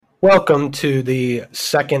Welcome to the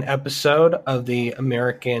second episode of the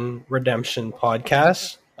American Redemption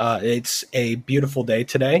Podcast. It's a beautiful day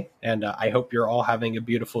today, and I hope you're all having a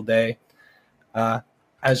beautiful day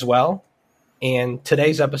as well. And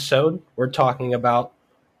today's episode, we're talking about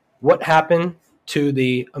what happened to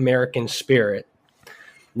the American spirit.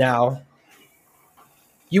 Now,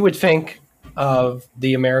 you would think of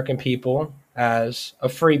the American people as a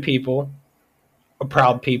free people, a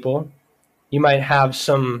proud people. You might have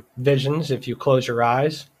some visions if you close your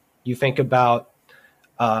eyes. You think about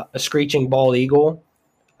a screeching bald eagle,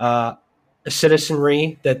 a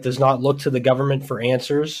citizenry that does not look to the government for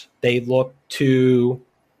answers. They look to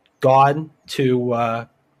God to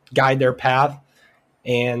guide their path.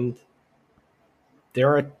 And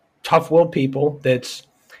they're a tough-willed people that's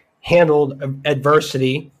handled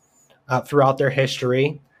adversity throughout their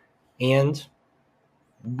history. And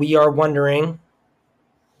we are wondering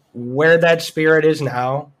where that spirit is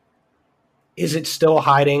now. Is it still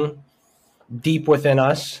hiding deep within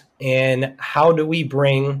us? And how do we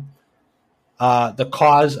bring the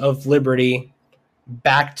cause of liberty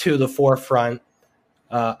back to the forefront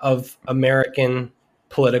of American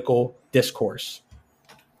political discourse?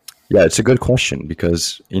 Yeah, it's a good question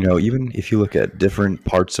because, even if you look at different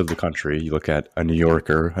parts of the country, you look at a New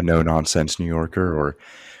Yorker, a no-nonsense New Yorker, or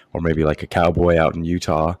maybe like a cowboy out in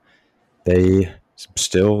Utah, they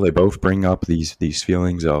both bring up these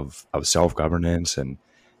feelings of self-governance and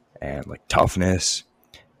like toughness.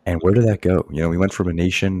 And where did that go? We went from a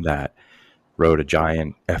nation that wrote a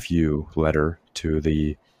giant FU letter to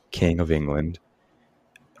the King of England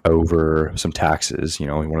over some taxes,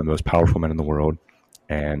 one of the most powerful men in the world.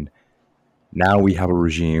 And now we have a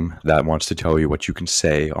regime that wants to tell you what you can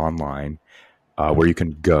say online, where you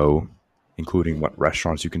can go, including what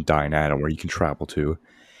restaurants you can dine at and where you can travel to.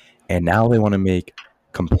 And now they want to make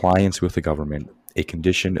compliance with the government a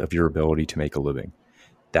condition of your ability to make a living.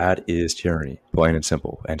 That is tyranny, plain and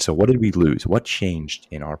simple. And so what did we lose? What changed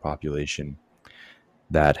in our population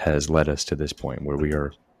that has led us to this point where we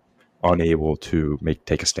are unable to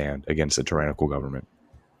take a stand against a tyrannical government?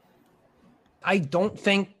 I don't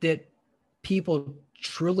think that people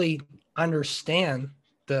truly understand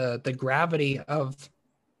the gravity of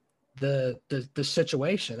the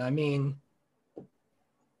situation. I mean,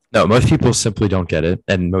 no, most people simply don't get it,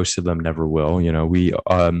 and most of them never will. We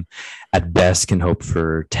at best can hope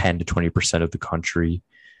for 10 to 20% of the country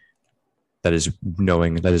that is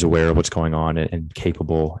aware of what's going on and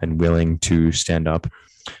capable and willing to stand up.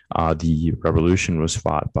 The revolution was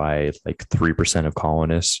fought by like 3% of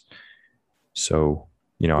colonists. So,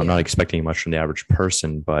 I'm not expecting much from the average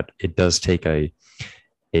person, but it does take a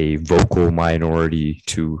vocal minority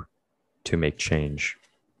to make change.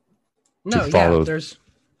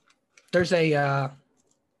 There's a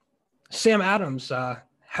Sam Adams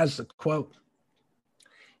has a quote.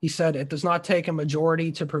 He said, "It does not take a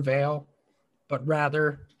majority to prevail, but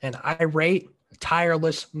rather an irate,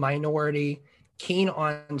 tireless minority keen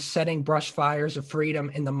on setting brush fires of freedom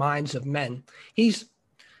in the minds of men." He's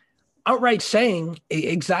outright saying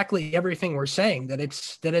exactly everything we're saying, that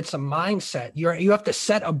it's a mindset. You have to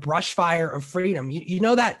set a brush fire of freedom. You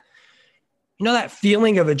know that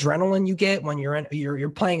feeling of adrenaline you get when you're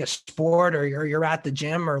playing a sport, or you're at the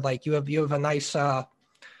gym, or like you have a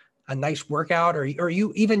nice workout, or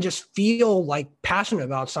you even just feel like passionate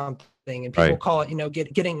about something, and people call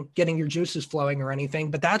it, getting your juices flowing or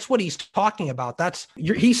anything. But that's what he's talking about.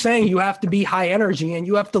 He's saying you have to be high energy, and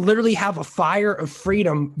you have to literally have a fire of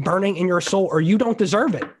freedom burning in your soul, or you don't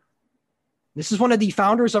deserve it. This is one of the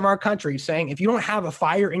founders of our country saying, if you don't have a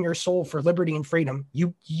fire in your soul for liberty and freedom,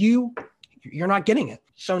 you're not getting it.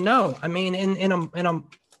 So no, I mean, in a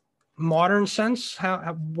modern sense,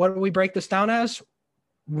 what do we break this down as?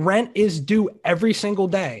 Rent is due every single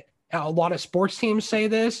day. A lot of sports teams say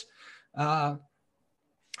this. A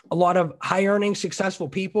lot of high earning, successful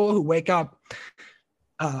people who wake up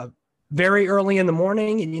very early in the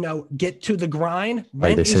morning and, get to the grind.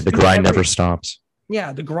 Right, they say the grind never stops.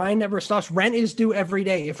 Yeah, the grind never stops. Rent is due every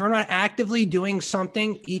day. If you're not actively doing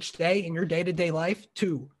something each day in your day-to-day life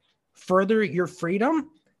to further your freedom,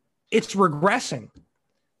 it's regressing,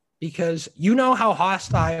 because how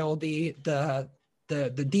hostile the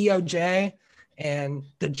DOJ and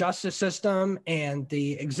the justice system and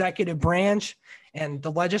the executive branch and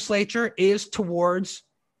the legislature is towards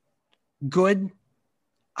good,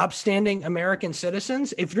 upstanding American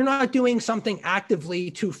citizens. If you're not doing something actively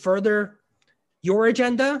to further your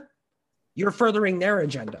agenda, you're furthering their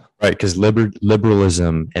agenda. Right, because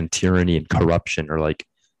liberalism and tyranny and corruption are like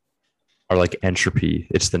entropy.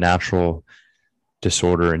 It's the natural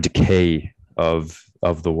disorder and decay of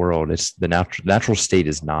of the world. It's the natural state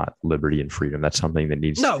is not liberty and freedom. That's something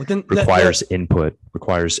that requires input,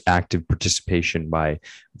 requires active participation by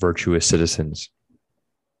virtuous citizens.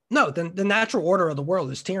 No, the natural order of the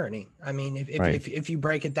world is tyranny. I mean, if you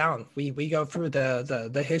break it down, we go through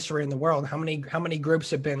the history in the world. How many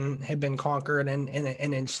groups have been conquered and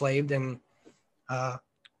enslaved and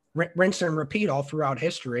rinse and repeat all throughout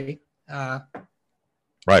history.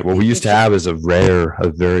 Right. What we used to have is a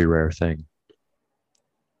very rare thing.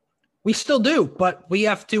 We still do, but we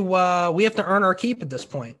have to earn our keep at this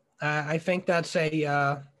point. I think that's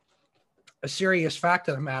a serious fact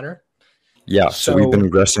of the matter. Yeah, so we've been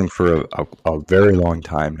regressing for a very long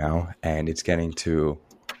time now, and it's getting to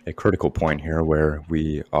a critical point here where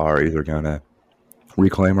we are either going to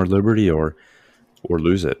reclaim our liberty or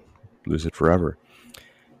lose it forever.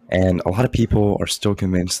 And a lot of people are still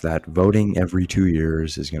convinced that voting every 2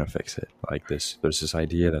 years is going to fix it. Like there's this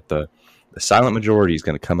idea that the silent majority is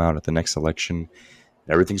going to come out at the next election, and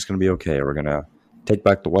everything's going to be okay. We're going to take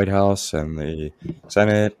back the White House and the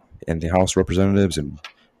Senate and the House of Representatives, and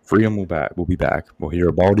freedom will be back. We'll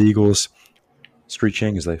hear bald eagles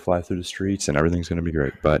screeching as they fly through the streets, and everything's going to be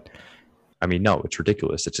great. But I mean, no, it's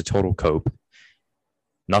ridiculous. It's a total cope.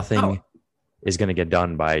 Nothing is going to get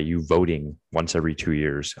done by you voting once every 2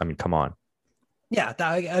 years. I mean, come on. Yeah,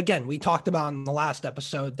 again, we talked about in the last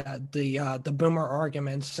episode that the boomer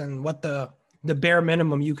arguments and what the bare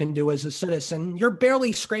minimum you can do as a citizen, you're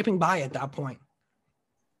barely scraping by at that point.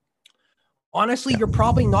 Honestly, you're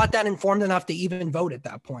probably not that informed enough to even vote at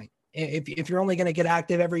that point. If you're only going to get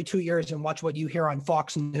active every 2 years and watch what you hear on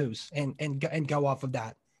Fox News and go off of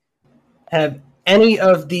that. Have any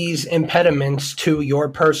of these impediments to your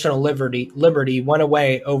personal liberty went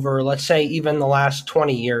away over, let's say, even the last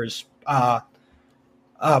 20 years?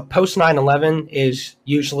 Post 9/11 is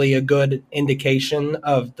usually a good indication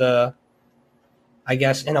of the, I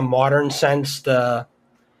guess, in a modern sense, the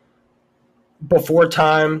before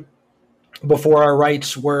our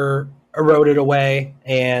rights were eroded away,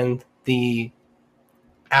 and the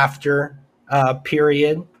after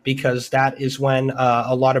period, because that is when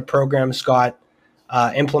a lot of programs got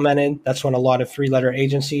implemented. That's when a lot of three-letter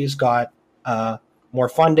agencies got more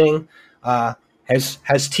funding. Has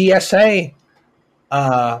TSA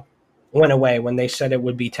went away when they said it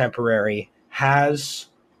would be temporary? Has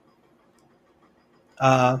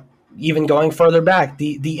even going further back,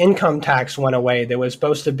 the income tax went away. There was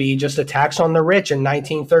supposed to be just a tax on the rich in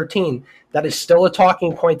 1913. That is still a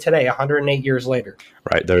talking point today, 108 years later.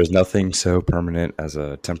 Right. There is nothing so permanent as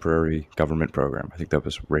a temporary government program. I think that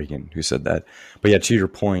was Reagan who said that. But yeah, to your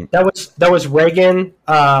point. That was Reagan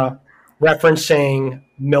referencing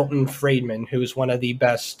Milton Friedman, who's one of the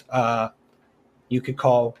best you could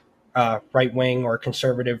call right-wing or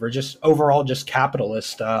conservative or just overall just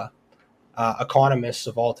capitalist economists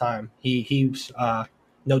of all time. He's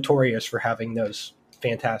notorious for having those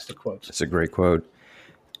fantastic quotes. It's a great quote.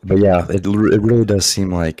 But yeah, it really does seem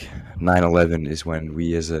like 9/11 is when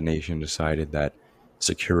we as a nation decided that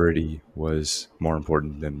security was more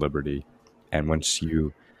important than liberty. And once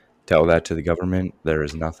you tell that to the government, there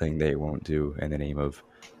is nothing they won't do in the name of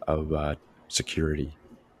security.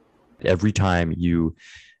 Every time you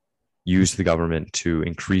use the government to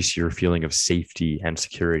increase your feeling of safety and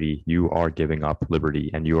security, you are giving up liberty,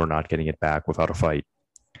 and you are not getting it back without a fight.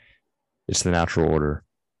 It's the natural order.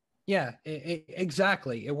 Yeah,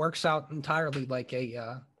 exactly. It works out entirely like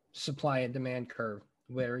a supply and demand curve,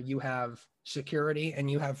 where you have security and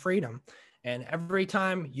you have freedom. And every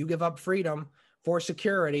time you give up freedom for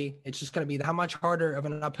security, it's just going to be how much harder of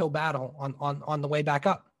an uphill battle on the way back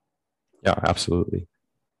up. Yeah, absolutely.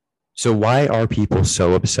 So why are people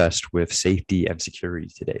so obsessed with safety and security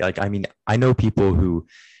today? Like, I mean, I know people who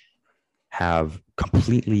have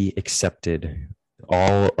completely accepted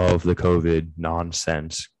all of the COVID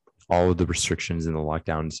nonsense, all of the restrictions and the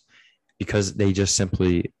lockdowns, because they just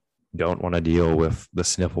simply don't want to deal with the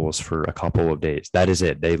sniffles for a couple of days. That is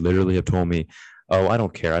it. They literally have told me, oh, I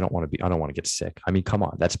don't care. I don't want to get sick. I mean, come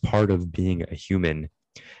on. That's part of being a human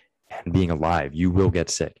and being alive. You will get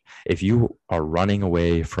sick. If you are running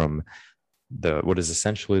away from what is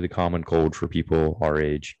essentially the common cold for people our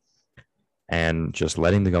age and just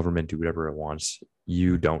letting the government do whatever it wants,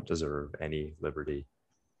 you don't deserve any liberty.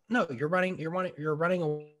 No, you're running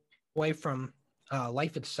away from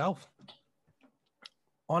life itself.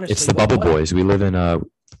 Honestly, it's the bubble boys. We live in a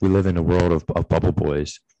world of bubble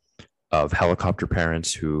boys, of helicopter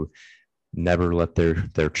parents who never let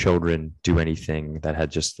their children do anything that had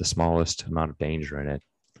just the smallest amount of danger in it.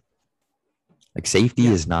 Like, safety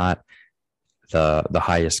is not the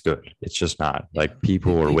highest good. It's just not. Like,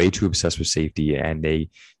 people are way too obsessed with safety, and they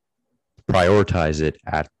prioritize it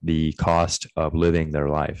at the cost of living their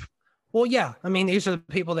life. Well, yeah. I mean, these are the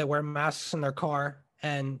people that wear masks in their car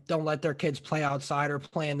and don't let their kids play outside or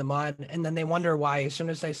play in the mud. And then they wonder why, as soon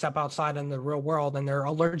as they step outside in the real world and they're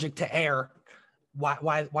allergic to air,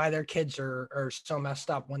 why their kids are so messed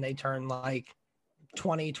up when they turn like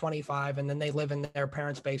 20, 25, and then they live in their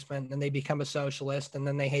parents' basement and they become a socialist and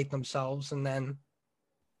then they hate themselves. And then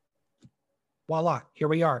voila, here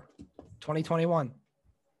we are, 2021.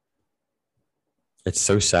 It's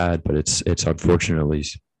so sad, but it's unfortunately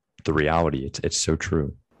the reality. It's so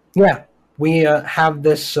true. Yeah. We have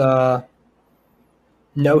this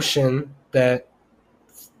notion that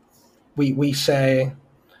we say,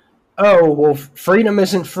 oh, well, freedom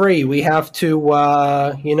isn't free. We have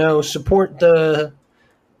to, support the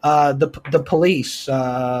police.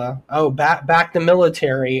 Back the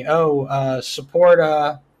military. Support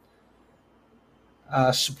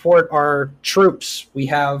our troops. We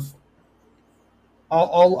have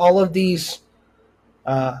all of these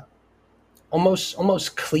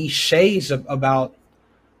almost cliches about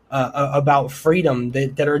freedom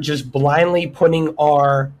that are just blindly putting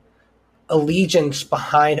our allegiance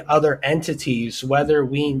behind other entities, whether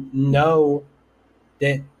we know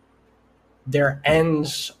that their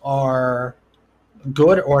ends are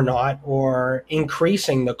good or not, or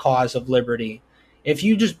increasing the cause of liberty. If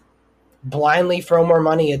you just blindly throw more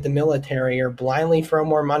money at the military or blindly throw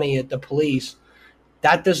more money at the police,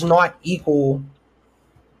 that does not equal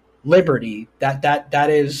liberty. That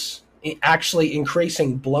is actually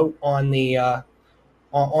increasing bloat on the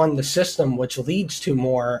system, which leads to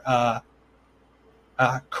more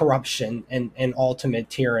corruption and ultimate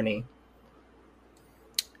tyranny.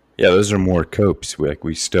 Yeah, those are more copes.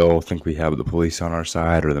 We still think we have the police on our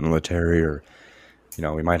side, or the military, or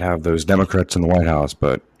we might have those Democrats in the White House,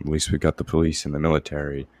 but at least we got the police and the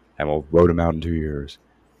military, and we'll vote them out in 2 years.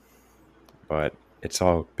 But it's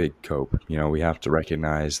all big cope. We have to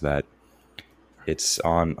recognize that it's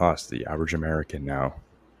on us, the average American, now.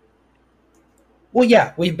 Well,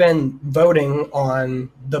 yeah, we've been voting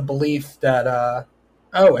on the belief that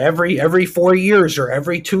every 4 years or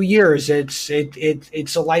every 2 years it's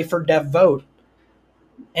a life or death vote,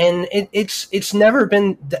 and it's never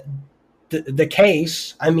been the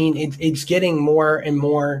case. I mean, it's getting more and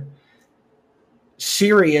more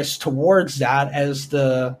serious towards that as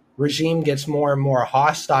the regime gets more and more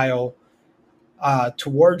hostile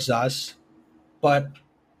towards us. But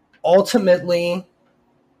ultimately,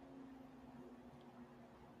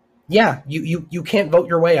 yeah, you can't vote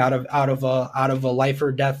your way out of a life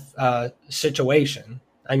or death situation.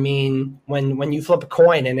 I mean, when you flip a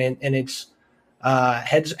coin and it's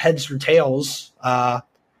heads or tails,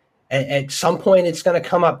 at some point it's going to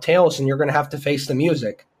come up tails, and you're going to have to face the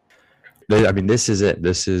music. I mean, this is it.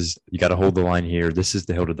 You got to hold the line here. This is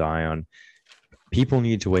the hill to die on. People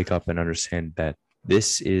need to wake up and understand that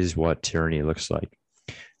this is what tyranny looks like.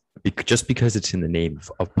 Just because it's in the name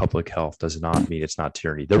of public health does not mean it's not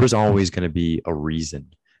tyranny. There was always going to be a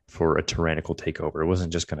reason for a tyrannical takeover. It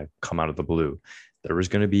wasn't just going to come out of the blue. There was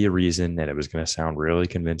going to be a reason, and it was going to sound really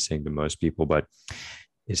convincing to most people, but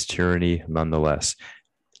it's tyranny nonetheless.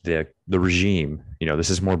 The regime, this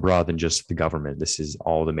is more broad than just the government. This is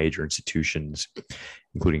all the major institutions,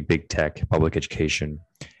 including big tech, public education,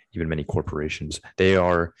 even many corporations. They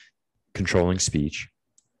are controlling speech.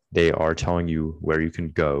 They are telling you where you can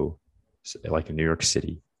go, like in New York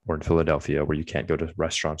City or in Philadelphia, where you can't go to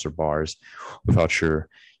restaurants or bars without your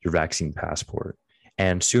vaccine passport.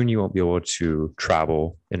 And soon you won't be able to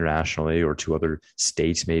travel internationally or to other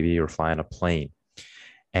states maybe, or fly on a plane.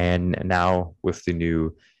 And now with the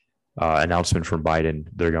new announcement from Biden,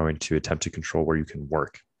 they're going to attempt to control where you can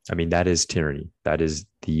work. I mean, that is tyranny. That is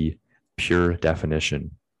the pure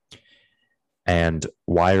definition. And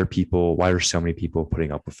why are so many people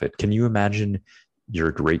putting up with it? Can you imagine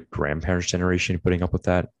your great grandparents' generation putting up with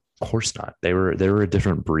that? Of course not. They were a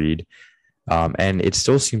different breed. And it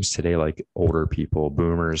still seems today like older people,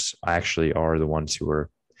 boomers, actually are the ones who are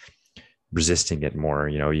resisting it more.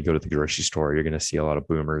 You go to the grocery store, you're going to see a lot of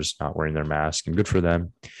boomers not wearing their mask, and good for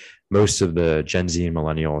them. Most of the Gen Z and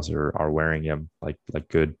millennials are wearing them like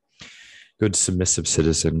good submissive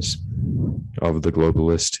citizens of the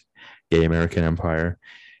globalist gay American empire.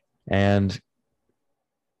 And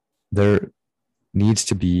there needs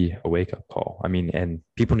to be a wake-up call. I mean, and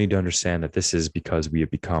people need to understand that this is because we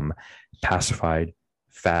have become pacified,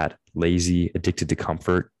 fat, lazy, addicted to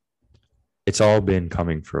comfort. It's all been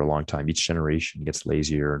coming for a long time. Each generation gets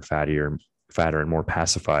lazier and fatter and more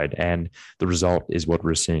pacified. And the result is what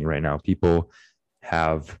we're seeing right now. People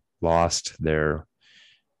have lost their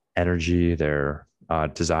energy, their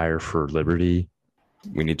desire for liberty.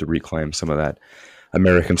 we need to reclaim some of that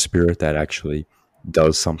American spirit that actually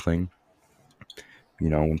does something.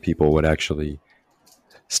 When people would actually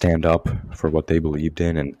stand up for what they believed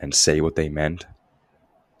in and say what they meant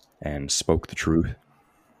and spoke the truth.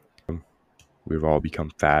 We've all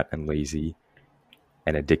become fat and lazy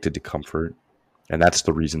and addicted to comfort. And that's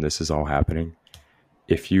the reason this is all happening.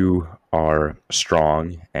 If you are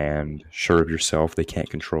strong and sure of yourself, they can't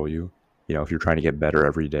control you. If you're trying to get better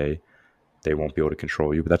every day, they won't be able to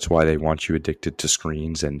control you. But that's why they want you addicted to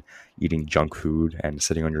screens and eating junk food and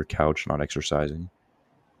sitting on your couch, not exercising.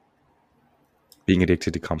 Being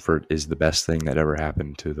addicted to comfort is the best thing that ever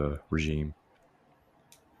happened to the regime.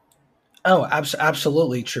 Oh,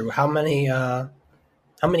 absolutely true. How many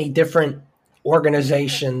different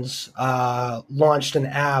organizations launched an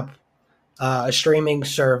app, a streaming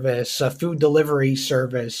service, a food delivery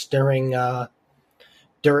service during the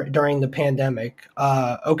pandemic?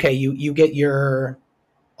 Okay, you get your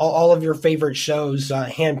all of your favorite shows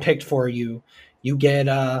handpicked for you. You get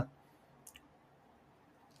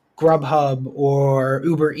Grubhub or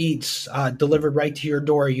Uber Eats delivered right to your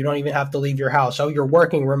door. You don't even have to leave your house. Oh, you're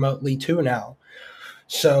working remotely too now.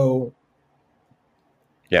 So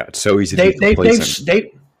yeah, it's so easy to be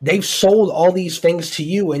complacent. They've sold all these things to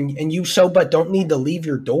you, and you but don't need to leave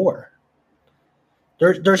your door.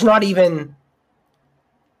 There's not even,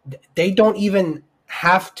 they don't even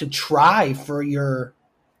have to try for your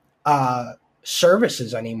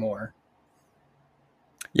services anymore.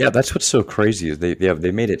 Yeah, that's what's so crazy is they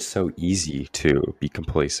made it so easy to be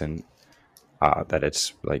complacent that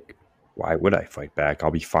it's like, why would I fight back?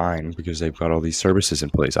 I'll be fine because they've got all these services in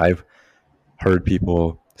place. I've heard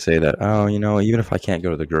people say that, oh, even if I can't go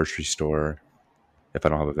to the grocery store, if I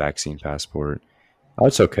don't have a vaccine passport, oh,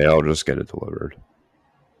 it's okay. I'll just get it delivered.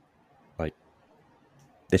 Like,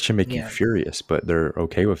 it should make you furious, but they're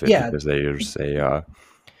okay with it because there's a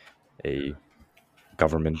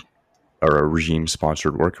government or a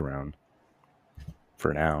regime-sponsored workaround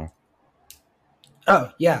for now.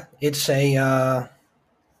 Oh yeah, it's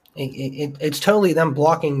it's totally them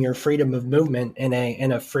blocking your freedom of movement in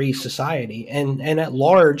a free society, and at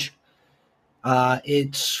large,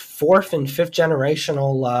 it's fourth and fifth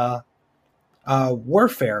generational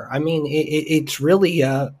warfare. I mean, it's really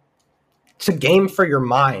it's a game for your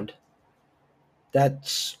mind.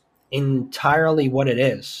 That's entirely what it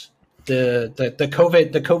is. The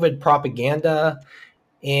COVID propaganda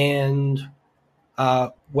and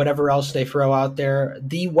whatever else they throw out there.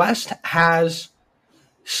 The West has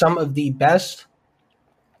some of the best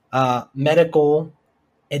medical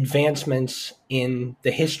advancements in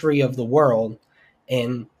the history of the world,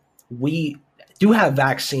 and we do have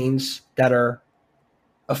vaccines that are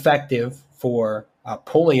effective for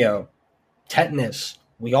polio, tetanus.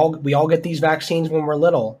 We all get these vaccines when we're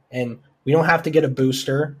little, and we don't have to get a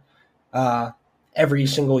booster every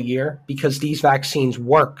single year because these vaccines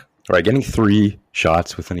work. Right, getting 3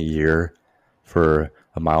 shots within a year for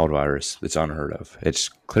a mild virus, it's unheard of. It's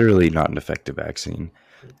clearly not an effective vaccine.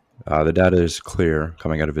 The data is clear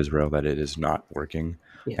coming out of Israel that it is not working,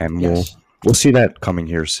 and we'll see that coming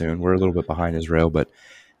here soon. We're a little bit behind Israel, but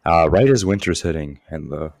right as winter's hitting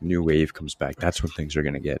and the new wave comes back, that's when things are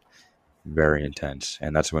going to get very intense,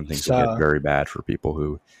 and that's when things will get very bad for people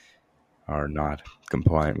who are not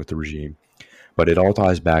compliant with the regime. But it all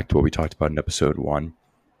ties back to what we talked about in episode 1.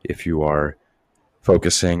 If you are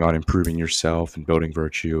focusing on improving yourself and building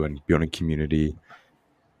virtue and building community,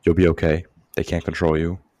 you'll be okay. They can't control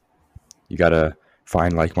you. You got to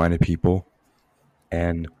find like-minded people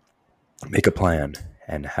and make a plan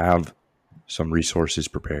and have some resources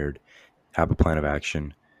prepared, have a plan of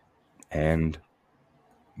action. And,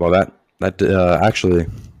 well, that actually,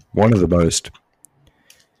 one of the most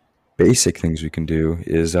basic things we can do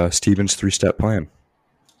is Stephen's 3-step plan.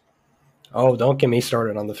 Oh, don't get me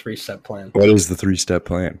started on the 3-step plan. What is the 3-step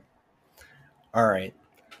plan? All right.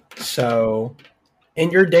 So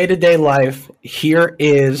in your day-to-day life, here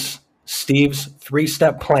is Steve's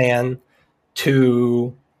 3-step plan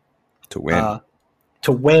to win.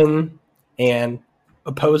 To win and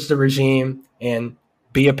oppose the regime and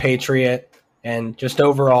be a patriot and just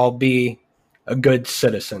overall be a good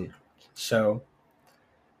citizen. So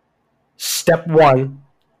step 1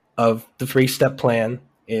 of the 3-step plan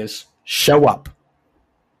is show up.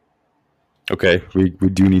 Okay, we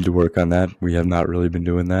do need to work on that. We have not really been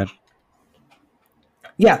doing that.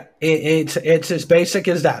 Yeah, it's as basic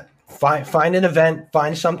as that. Find an event,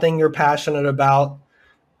 find something you're passionate about,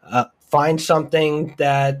 find something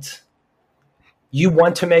that you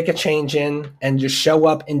want to make a change in, and just show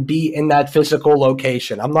up and be in that physical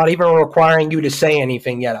location. I'm not even requiring you to say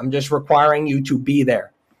anything yet. I'm just requiring you to be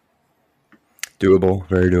there. Doable,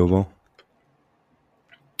 very doable.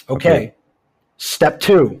 Okay. Step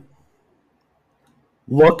 2,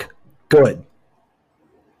 look good.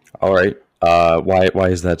 All right. Why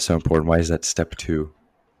is that so important? Why is that step 2?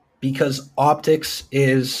 Because optics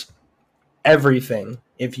is everything.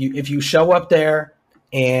 If you show up there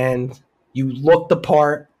and you look the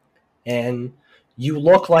part and you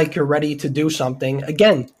look like you're ready to do something,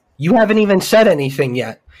 again, you haven't even said anything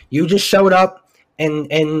yet. You just showed up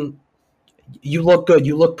and you look good.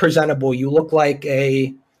 You look presentable. You look like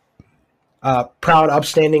a proud,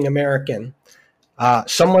 upstanding American.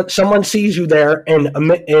 Someone sees you there, and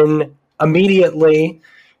immediately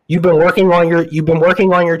you've been working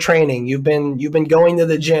on your training. You've been going to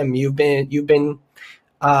the gym. You've been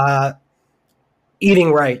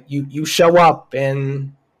eating right. You show up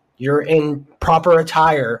and you're in proper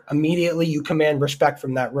attire. Immediately, you command respect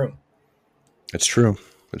from that room. It's true.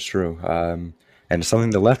 It's true. And something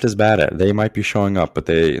the left is bad at. They might be showing up, but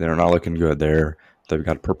they're not looking good. They've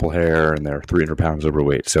got purple hair and they're 300 pounds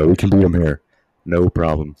overweight. So we can beat them here. No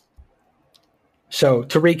problem. So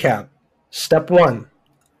to recap, step 1,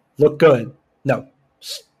 look good. No,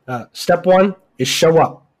 step 1 is show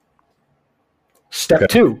up. Step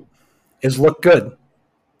 2 is look good.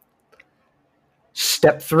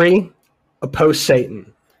 Step 3, oppose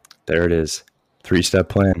Satan. There it is. 3-step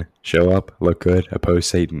plan. Show up, look good, oppose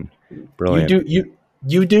Satan. Brilliant.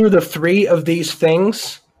 You do the 3 of these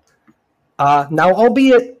things. Now,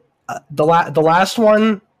 albeit the last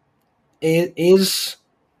one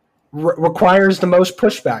requires the most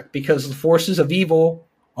pushback because the forces of evil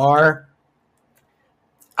are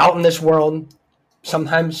out in this world.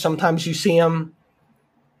 Sometimes you see them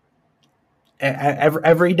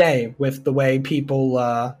every day with the way people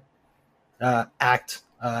act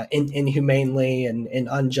inhumanely and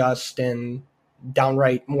unjust and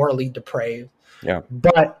downright morally depraved. Yeah.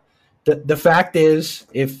 But the fact is,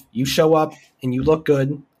 if you show up and you look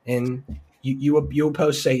good and you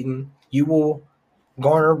oppose Satan, you will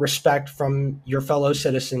garner respect from your fellow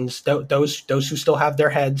citizens, those who still have their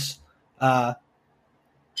heads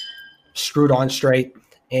screwed on straight,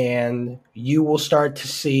 and you will start to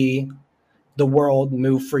see the world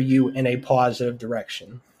move for you in a positive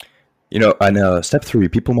direction. On step 3,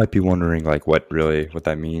 people might be wondering like what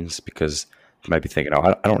that means, because they might be thinking, oh,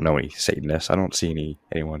 I don't know any Satanists. I don't see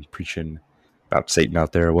anyone preaching about Satan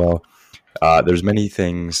out there. Well, there's many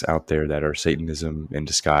things out there that are Satanism in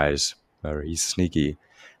disguise, or he's sneaky.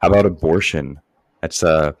 How about abortion? That's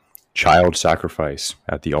a child sacrifice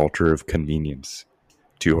at the altar of convenience.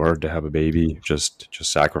 Too hard to have a baby, just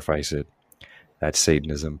sacrifice it. That's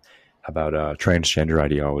Satanism. How about transgender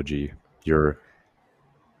ideology?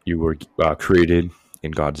 You were created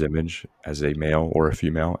in God's image as a male or a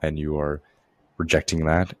female, and you are rejecting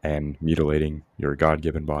that and mutilating your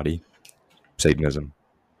God-given body. Satanism.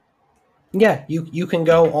 Yeah, you can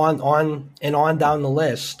go on and on down the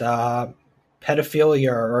list.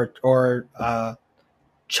 Pedophilia or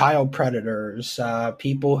child predators,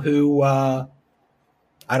 people who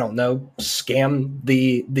I don't know, scam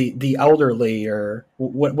the elderly, or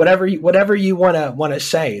whatever you want to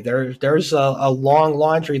say. There's a long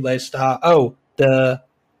laundry list. The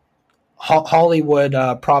Hollywood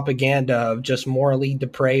propaganda of just morally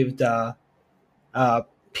depraved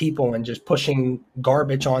people and just pushing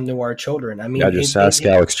garbage onto our children. I mean, just ask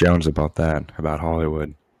Alex Jones about that, about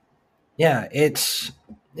Hollywood. Yeah, it's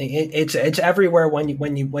everywhere when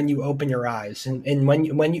you open your eyes, and when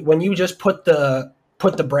you just put the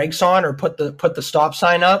brakes on or put the stop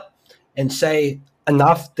sign up and say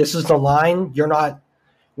enough, this is the line. You're not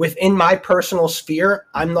within my personal sphere.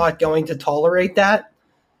 I'm not going to tolerate that.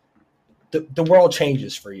 The world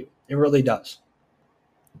changes for you. It really does.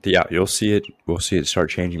 Yeah, you'll see it. We'll see it start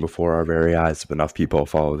changing before our very eyes if enough people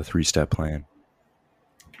follow the 3-step plan.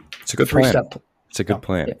 It's a good plan. It's a good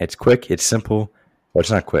plan. Yeah. It's quick. It's simple. Well, it's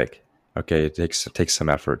not quick. Okay, it takes some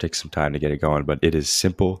effort. It takes some time to get it going, but it is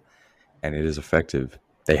simple and it is effective.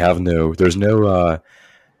 There's no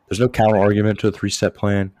counter argument to the 3-step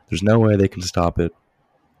plan. There's no way they can stop it.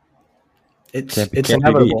 It's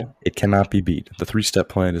inevitable. It cannot be beat. The 3-step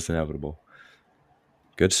plan is inevitable.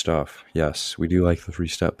 Good stuff. Yes, we do like the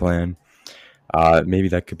 3-step plan. Maybe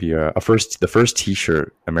that could be the first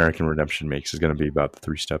T-shirt American Redemption makes is going to be about the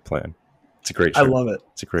 3-step plan. It's a great shirt. I love it.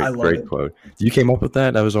 It's a great quote. You came up with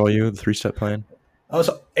that? That was all you, the 3-step plan?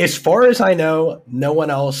 Also, as far as I know, no one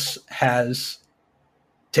else has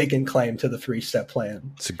taken claim to the 3-step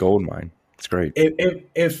plan. It's a gold mine. It's great.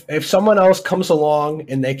 If someone else comes along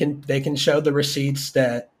and they can show the receipts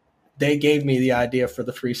that they gave me the idea for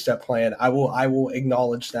the 3-step plan, I will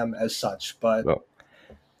acknowledge them as such. But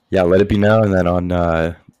yeah, let it be known that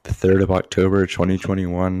on The 3rd of October,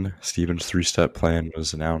 2021, Stephen's three-step plan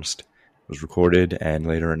was announced, was recorded, and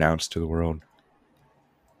later announced to the world.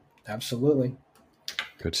 Absolutely.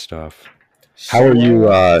 Good stuff. So, How are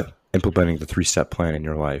you implementing the three-step plan in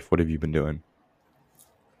your life? What have you been doing?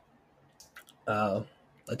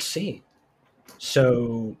 let's see.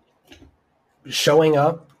 So, showing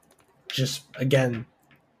up, just again,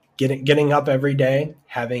 getting up every day,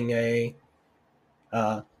 having a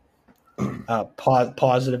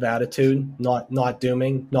positive attitude, not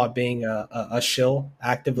dooming, not being a shill,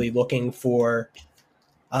 actively looking for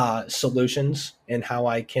solutions and how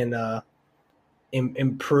I can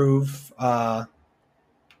improve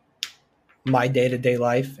my day to day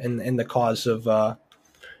life and the cause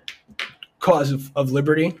of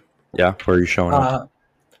liberty. Yeah, where are you showing up?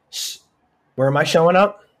 Where am I showing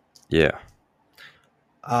up? Yeah.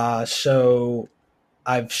 So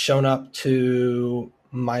I've shown up to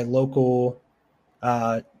my local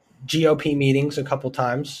GOP meetings a couple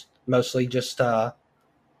times, mostly just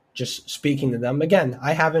speaking to them. Again,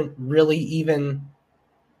 I haven't really even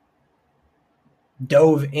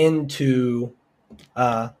dove into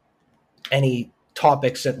any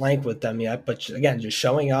topics at length with them yet, but again, just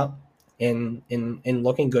showing up and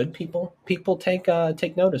looking good, people take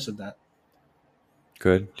notice of that.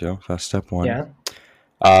 Good, Joe. That's step one. Yeah.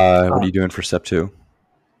 What are you doing for step two?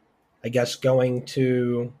 I guess going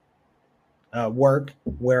to work,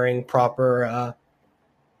 wearing proper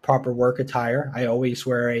work attire. I always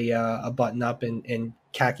wear a button up and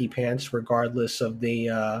khaki pants, regardless of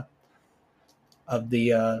the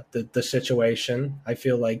situation. I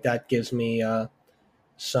feel like that gives me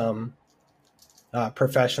some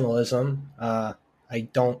professionalism. I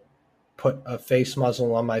don't put a face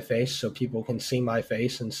muzzle on my face so people can see my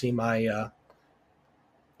face and see my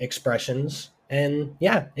expressions. And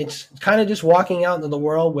yeah, it's kind of just walking out into the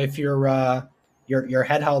world with your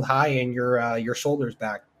head held high and your shoulders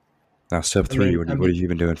back. Now, step three. What have you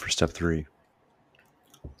been doing for step three?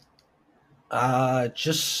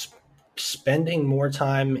 Just spending more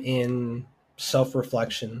time in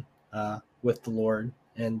self-reflection with the Lord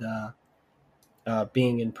and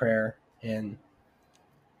being in prayer and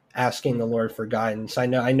asking the Lord for guidance. I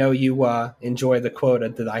know you enjoy the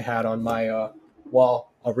quote that I had on my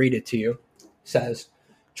wall. I'll read it to you. It says,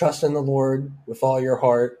 "Trust in the Lord with all your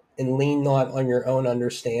heart and lean not on your own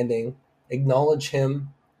understanding. Acknowledge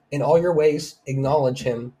him in all your ways. Acknowledge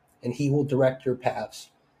him, and he will direct your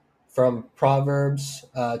paths." From Proverbs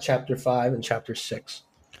chapter 5 and chapter 6.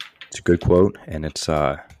 It's a good quote, and it's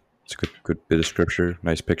a good bit of scripture.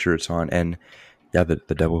 Nice picture it's on, and yeah, the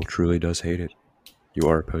devil truly does hate it. You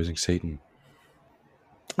are opposing Satan.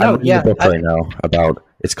 I'm reading a book right now about,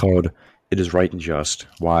 it's called "It Is Right and Just: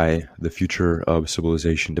 Why the Future of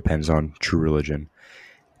Civilization Depends on True Religion."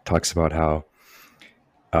 It talks about how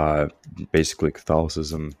basically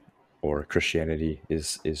Catholicism or Christianity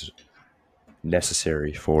is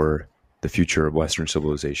necessary for the future of Western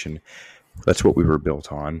civilization. That's what we were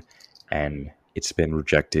built on, and it's been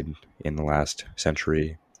rejected in the last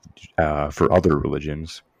century for other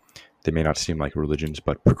religions. They may not seem like religions,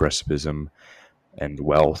 but progressivism and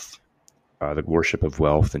wealth, the worship of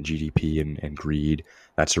wealth and GDP and greed,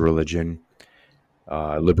 that's a religion.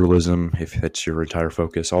 Liberalism, if that's your entire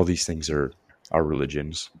focus, all these things are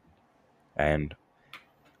religions. And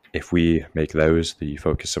if we make those the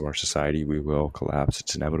focus of our society, we will collapse.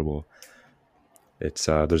 It's inevitable. It's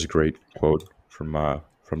there's a great quote from Bob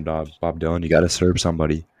Dylan. You got to serve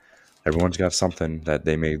somebody. Everyone's got something that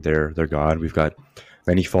they made their god. We've got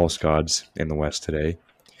many false gods in the West today.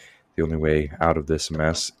 The only way out of this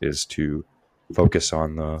mess is to focus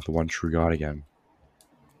on the one true God again.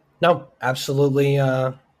 No, absolutely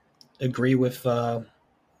agree with that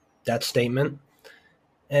statement.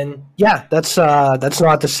 And yeah, that's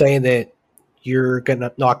not to say that you're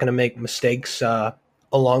not gonna make mistakes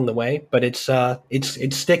along the way, but it's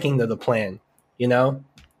sticking to the plan. You know,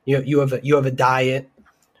 you have a diet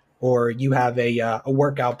or you have a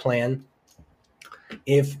workout plan.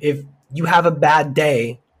 If you have a bad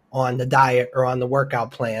day on the diet or on the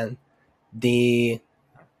workout plan, the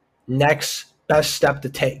next best step to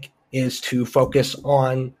take is to focus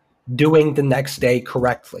on doing the next day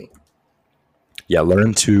correctly. Yeah,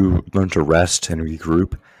 learn to rest and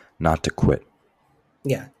regroup, not to quit.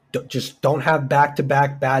 Yeah, just don't have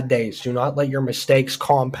back-to-back bad days. Do not let your mistakes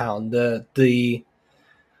compound. The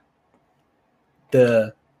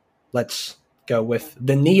let's go with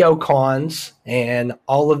the neocons and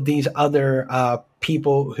all of these other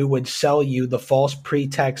people who would sell you the false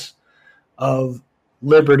pretext of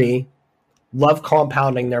liberty love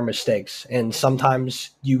compounding their mistakes. And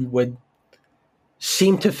sometimes you would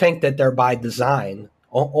seem to think that they're by design,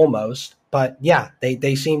 almost. But yeah,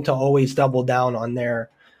 they seem to always double down on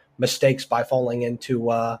their mistakes by falling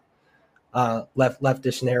into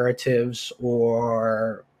leftist narratives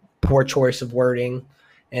or poor choice of wording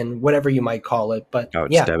and whatever you might call it. But Oh,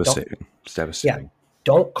 it's yeah, devastating. It's devastating.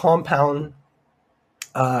 don't compound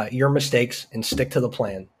your mistakes and stick to the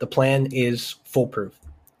plan. The plan is foolproof.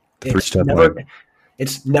 Three-step plan.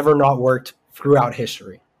 It's never not worked throughout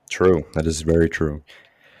history. True. That is very true.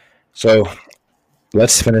 So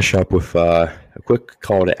let's finish up with a quick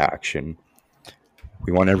call to action.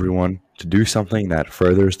 We want everyone to do something that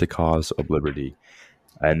furthers the cause of liberty.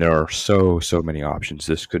 And there are so many options.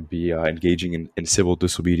 This could be engaging in civil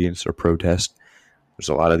disobedience or protest. There's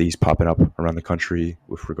a lot of these popping up around the country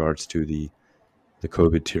with regards to the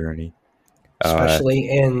COVID tyranny. Especially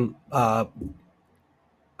in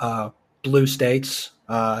blue states,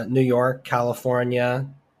 New York, California.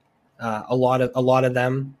 A lot of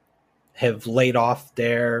them have laid off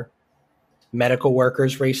their medical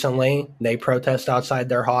workers recently. They protest outside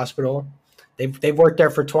their hospital. They've worked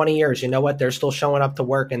there for 20 years. You know what? They're still showing up to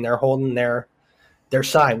work and they're holding their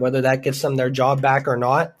side. Whether that gets them their job back or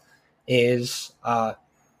not is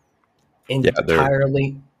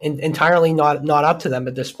entirely not up to them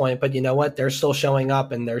at this point. But you know what? They're still showing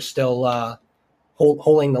up and they're still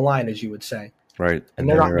holding the line, as you would say. Right. And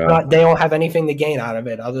they're not they don't have anything to gain out of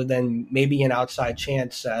it other than maybe an outside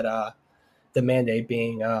chance at the mandate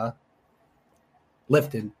being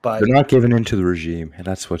lifted. But they're not giving in to the regime, and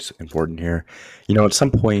that's what's important here. You know, at some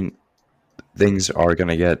point, things are going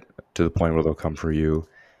to get to the point where they'll come for you.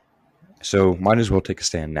 So might as well take a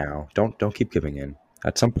stand now. Don't keep giving in.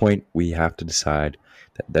 At some point, we have to decide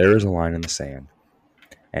that there is a line in the sand,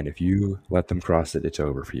 and if you let them cross it, it's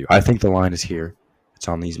over for you. I think the line is here. It's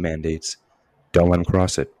on these mandates. Don't let them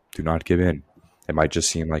cross it. Do not give in. It might just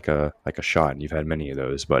seem like a shot, and you've had many of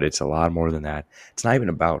those, but it's a lot more than that. It's not even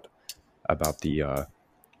about the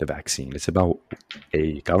vaccine. It's about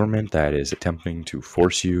a government that is attempting to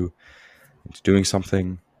force you into doing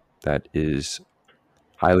something that is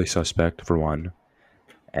highly suspect, for one,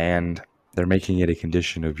 and they're making it a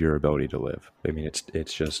condition of your ability to live. I mean,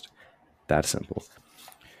 it's just that simple.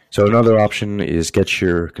 So another option is get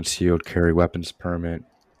your concealed carry weapons permit,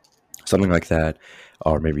 something like that,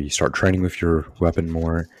 or maybe start training with your weapon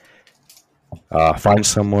more. Find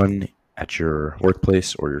someone at your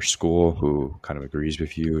workplace or your school who kind of agrees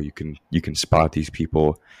with you. You can spot these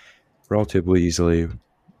people relatively easily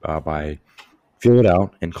by feel it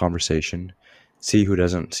out in conversation. See who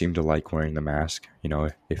doesn't seem to like wearing the mask. You know,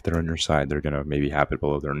 if they're on your side, they're going to maybe have it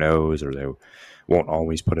below their nose or they won't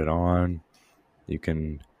always put it on. You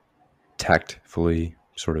can tactfully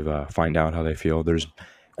sort of find out how they feel. There's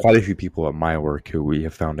quite a few people at my work who we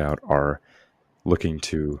have found out are looking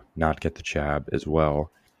to not get the jab as well.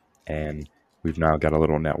 And we've now got a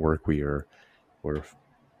little network. We're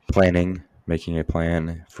making a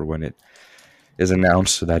plan for when it is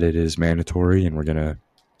announced that it is mandatory, and we're going to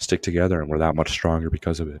stick together, and we're that much stronger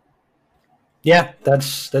because of it. Yeah,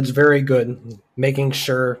 that's very good. Making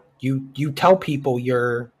sure you tell people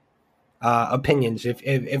your opinions. If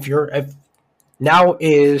now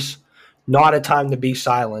is not a time to be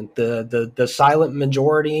silent. The silent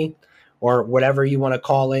majority, or whatever you want to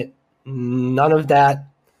call it, none of that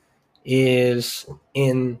is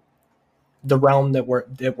in the realm that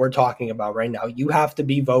we're talking about right now. You have to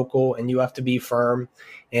be vocal and you have to be firm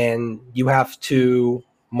and you have to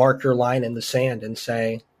mark your line in the sand and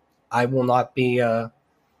say, I will not be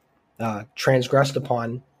transgressed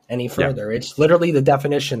upon any further. Yeah. It's literally the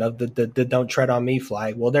definition of the "don't tread on me"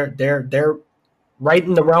 flag. Well, they're right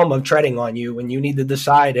in the realm of treading on you, and you need to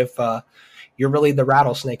decide if you're really the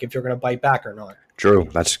rattlesnake, if you're going to bite back or not. True,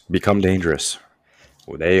 that's become dangerous.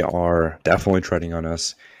 Well, they are definitely treading on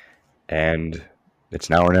us, and it's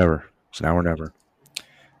now or never. It's now or never.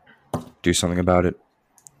 Do something about it.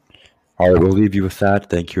 All right, we'll leave you with that.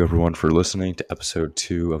 Thank you, everyone, for listening to episode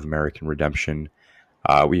 2 of American Redemption.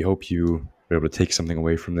 We hope you were able to take something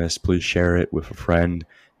away from this. Please share it with a friend.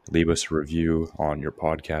 Leave us a review on your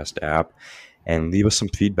podcast app, and leave us some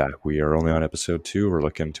feedback. We are only on episode 2. We're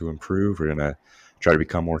looking to improve. We're going to try to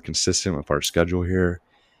become more consistent with our schedule here.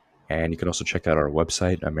 And you can also check out our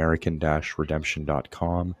website,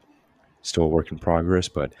 american-redemption.com. Still a work in progress,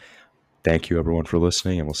 but thank you, everyone, for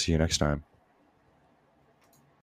listening, and we'll see you next time.